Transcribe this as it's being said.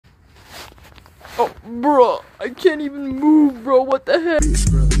Oh, bro, I can't even move, bro. What the heck?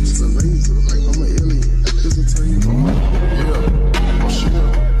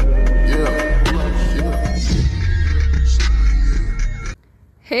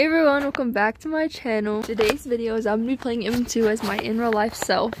 Hey everyone, welcome back to my channel. Today's video is I'm gonna be playing M2 as my in real life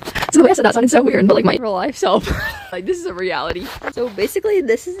self. So the way I said that sounded so weird, but like my real life self. Like this is a reality. So basically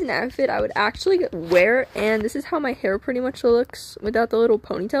this is an outfit I would actually wear, and this is how my hair pretty much looks without the little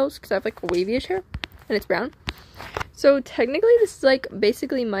ponytails because I have like wavy-ish hair and it's brown. So technically this is like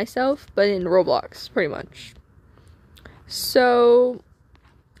basically myself but in Roblox pretty much. So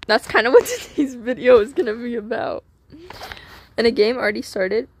that's kind of what today's video is gonna be about. And a game already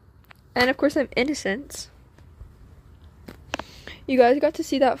started, and of course I'm innocent. You guys got to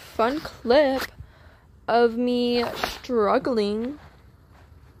see that fun clip of me struggling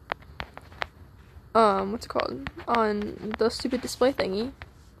what's it called, on the stupid display thingy.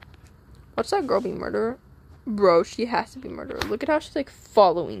 Watch that girl be murderer. Bro, she has to be murderer. Look at how she's like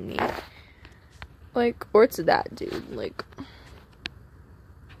following me, like, or it's that dude, like,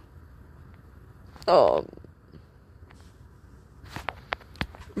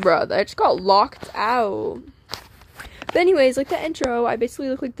 bruh, I just got locked out. But anyways, like the intro, I basically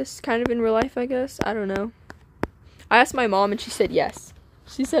look like this kind of in real life, I guess. I don't know. I asked my mom and she said yes.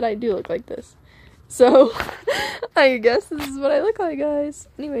 She said I do look like this. So, I guess this is what I look like, guys.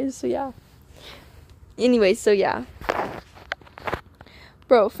 Anyways, so yeah.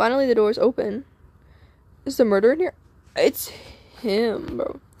 Bro, finally the door's open. Is the murderer in here? It's him,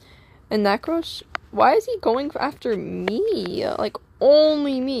 bro. And that girl, why is he going after me? Like,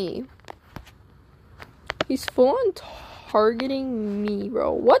 only me. He's full on targeting me,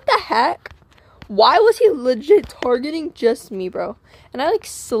 bro. What the heck? Why was he legit targeting just me, bro? And I like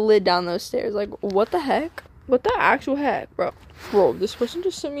slid down those stairs. Like, what the heck? What the actual heck, bro? Bro, this person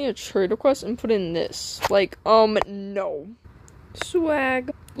just sent me a trade request and put in this. Like, no.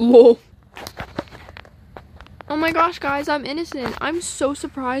 Swag. Lol. Oh my gosh, guys, I'm innocent. I'm so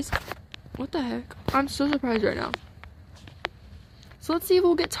surprised. What the heck? I'm so surprised right now. So let's see if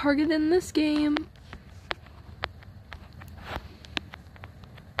we'll get targeted in this game.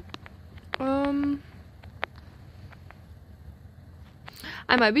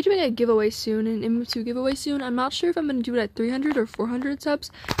 I might be doing a giveaway soon, an M2 giveaway soon. I'm not sure if I'm going to do it at 300 or 400 subs,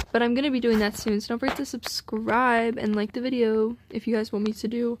 but I'm going to be doing that soon. So don't forget to subscribe and like the video if you guys want me to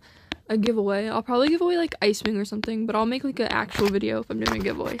do a giveaway. I'll probably give away like Icewing or something, but I'll make like an actual video if I'm doing a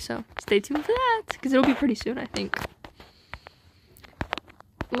giveaway. So stay tuned for that because it'll be pretty soon, I think.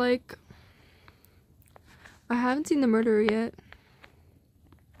 Like, I haven't seen the murderer yet.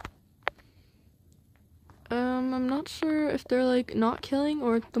 I'm not sure if they're like not killing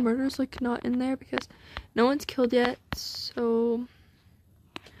or if the murderer's like not in there because no one's killed yet. So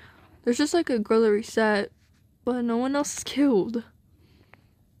there's just like a gorilla reset, but no one else is killed.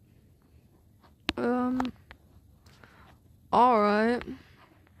 Alright.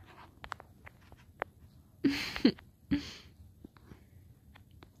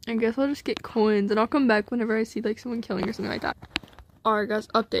 I guess I'll just get coins and I'll come back whenever I see like someone killing or something like that. Alright guys,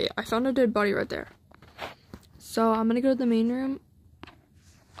 update. I found a dead body right there. So I'm gonna go to the main room.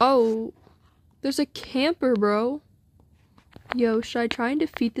 Oh, there's a camper, bro. Yo, should I try and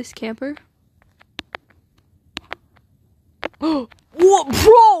defeat this camper? Oh, what,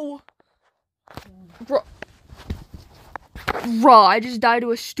 bro? Bro, I just died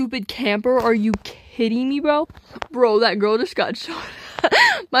to a stupid camper. Are you kidding me, bro? Bro, that girl just got shot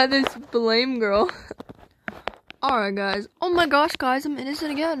by this flame girl. Alright, guys. Oh my gosh, guys, I'm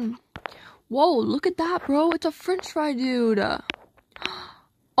innocent again. Whoa, look at that, bro. It's a french fry dude.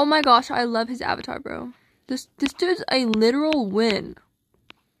 Oh my gosh, I love his avatar, bro. This dude's a literal win.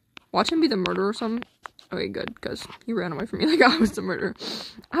 Watch him be the murderer or something. Okay, good, because he ran away from me like I was the murderer.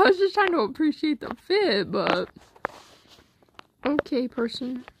 I was just trying to appreciate the fit, but... Okay,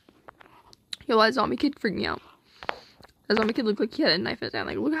 person. Yo, that zombie kid freaked me out. That zombie kid looked like he had a knife in his hand.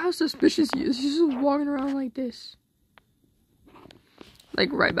 Like, look how suspicious he is. He's just walking around like this. Like,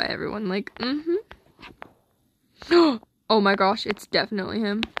 right by everyone. Like, Oh my gosh, it's definitely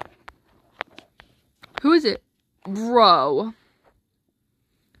him. Who is it? Bro.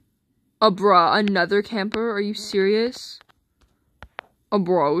 Bruh, another camper? Are you serious?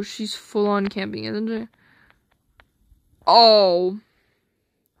 Bro, she's full on camping, isn't she? Oh,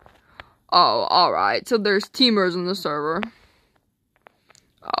 alright. So there's teamers in the server.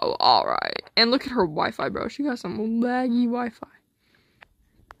 Oh, alright. And look at her Wi-Fi, bro. She got some laggy Wi-Fi.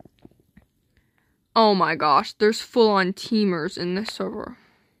 Oh my gosh, there's full-on teamers in this server.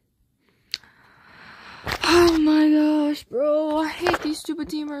 Oh my gosh. gosh, bro. I hate these stupid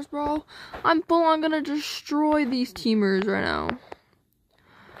teamers, bro. I'm full on gonna destroy these teamers right now.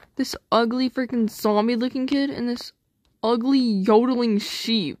 This ugly freaking zombie looking kid and this ugly yodeling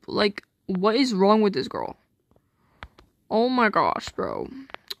sheep. Like, what is wrong with this girl? Oh my gosh, bro.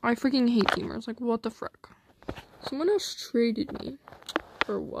 I freaking hate teamers. Like, what the frick? Someone else traded me.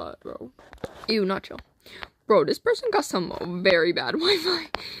 For what, bro? Ew, not chill. Bro, this person got some very bad Wi-Fi.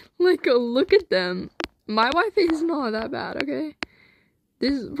 Like, look at them. My Wi-Fi is not that bad, okay?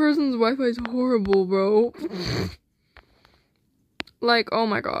 This person's Wi-Fi is horrible, bro. Like, oh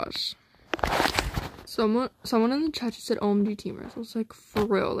my gosh. Someone in the chat just said OMG teamers. I was like, for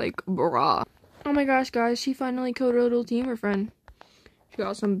real, like, brah. Oh my gosh, guys, she finally killed her little teamer friend. She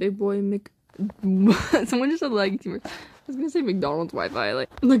got some big boy someone just said laggy teamer. I was gonna say McDonald's Wi-Fi. Like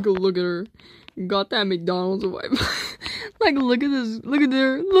look at her. Got that McDonald's Wi-Fi. Like, look at this. Look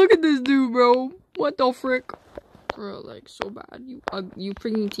at this dude, bro. What the frick? Bro, like, so bad. You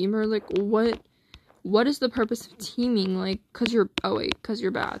freaking teamer. Like, what is the purpose of teaming? Like, cause you're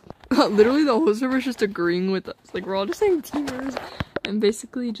bad. Literally the whole server is just agreeing with us. Like, we're all just saying teamers and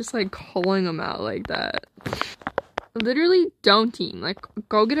basically just like calling them out like that. Literally don't team. Like,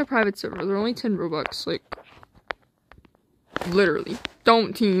 go get a private server. They're only 10 Robux. Like, literally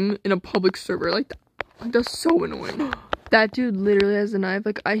don't team in a public server like that. Like, that's so annoying. That dude literally has a knife.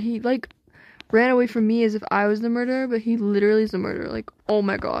 Like, he like ran away from me as if I was the murderer, but he literally is the murderer. Like, oh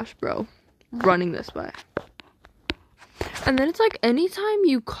my gosh, bro. Running this way. And then it's like, anytime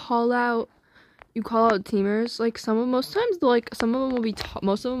you call out teamers, like, most times some of them will be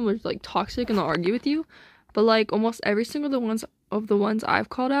most of them are like toxic and they'll argue with you, but like almost every single of the ones I've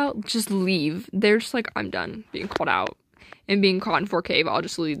called out just leave. They're just like, I'm done being called out and being caught in 4K, but I'll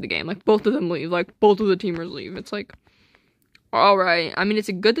just leave the game. Like, both of them leave. Like, both of the teamers leave. It's like, alright. I mean, it's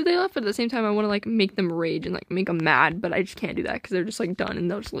good that they left, but at the same time I want to like make them rage and like make them mad, but I just can't do that because they're just like done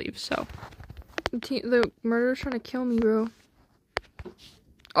and they'll just leave. So the murderer's trying to kill me, bro.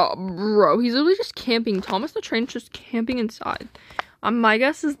 Oh, bro, he's literally just camping. Thomas the Train's just camping inside. My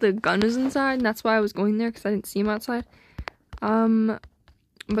guess is the gun is inside, and that's why I was going there, because I didn't see him outside.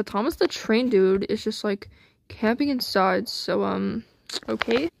 But Thomas the Train dude is just, like, camping inside, so,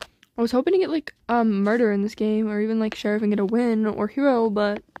 okay. I was hoping to get, like, murder in this game, or even, like, sheriff and get a win, or hero,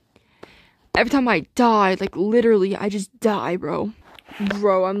 but every time I die, like, literally, I just die, bro.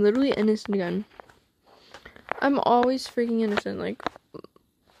 Bro, I'm literally innocent again. I'm always freaking innocent, like,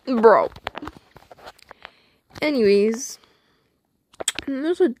 bro. Anyways, and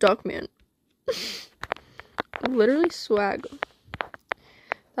there's a duck man. Literally swag.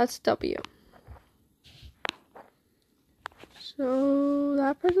 That's W. So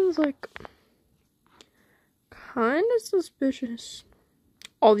that person's like kind of suspicious.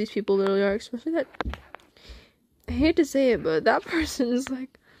 All these people literally are, especially that. I hate to say it, but that person is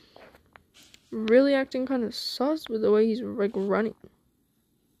like really acting kind of sus with the way he's like running.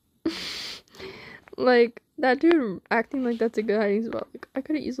 Like, that dude acting like that's a good hiding spot. Like, I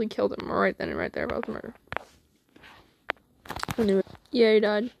could have easily killed him right then and right there if I was murder. Anyway, yeah, he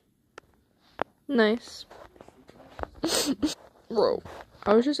died. Nice. Bro,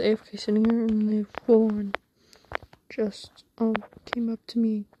 I was just AFK sitting here and they full on just came up to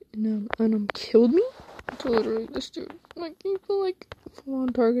me and killed me. So literally, this dude, like, he full on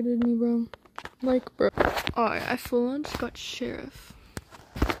targeted me, bro. Like, bro. Alright, I full on just got sheriff.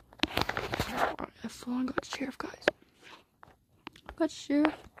 Alright, I full on got sheriff, guys. I got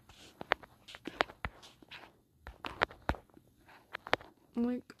sheriff.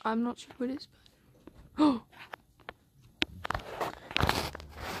 Like, I'm not sure who it is, but oh.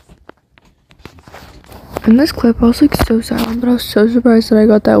 In this clip, I was like so silent, but I was so surprised that I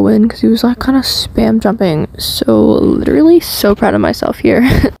got that win because he was like kind of spam jumping. So literally so proud of myself here.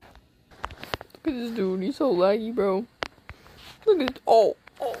 Look at this dude, he's so laggy, bro. Look at this. Oh,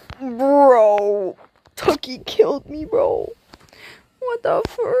 bro. Tucky killed me, bro. What the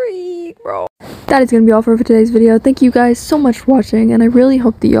freak, bro. That is going to be all for today's video. Thank you guys so much for watching, and I really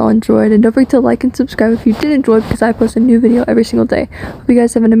hope that y'all enjoyed. And don't forget to like and subscribe if you did enjoy, because I post a new video every single day. Hope you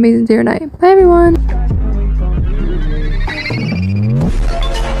guys have an amazing day or night. Bye, everyone.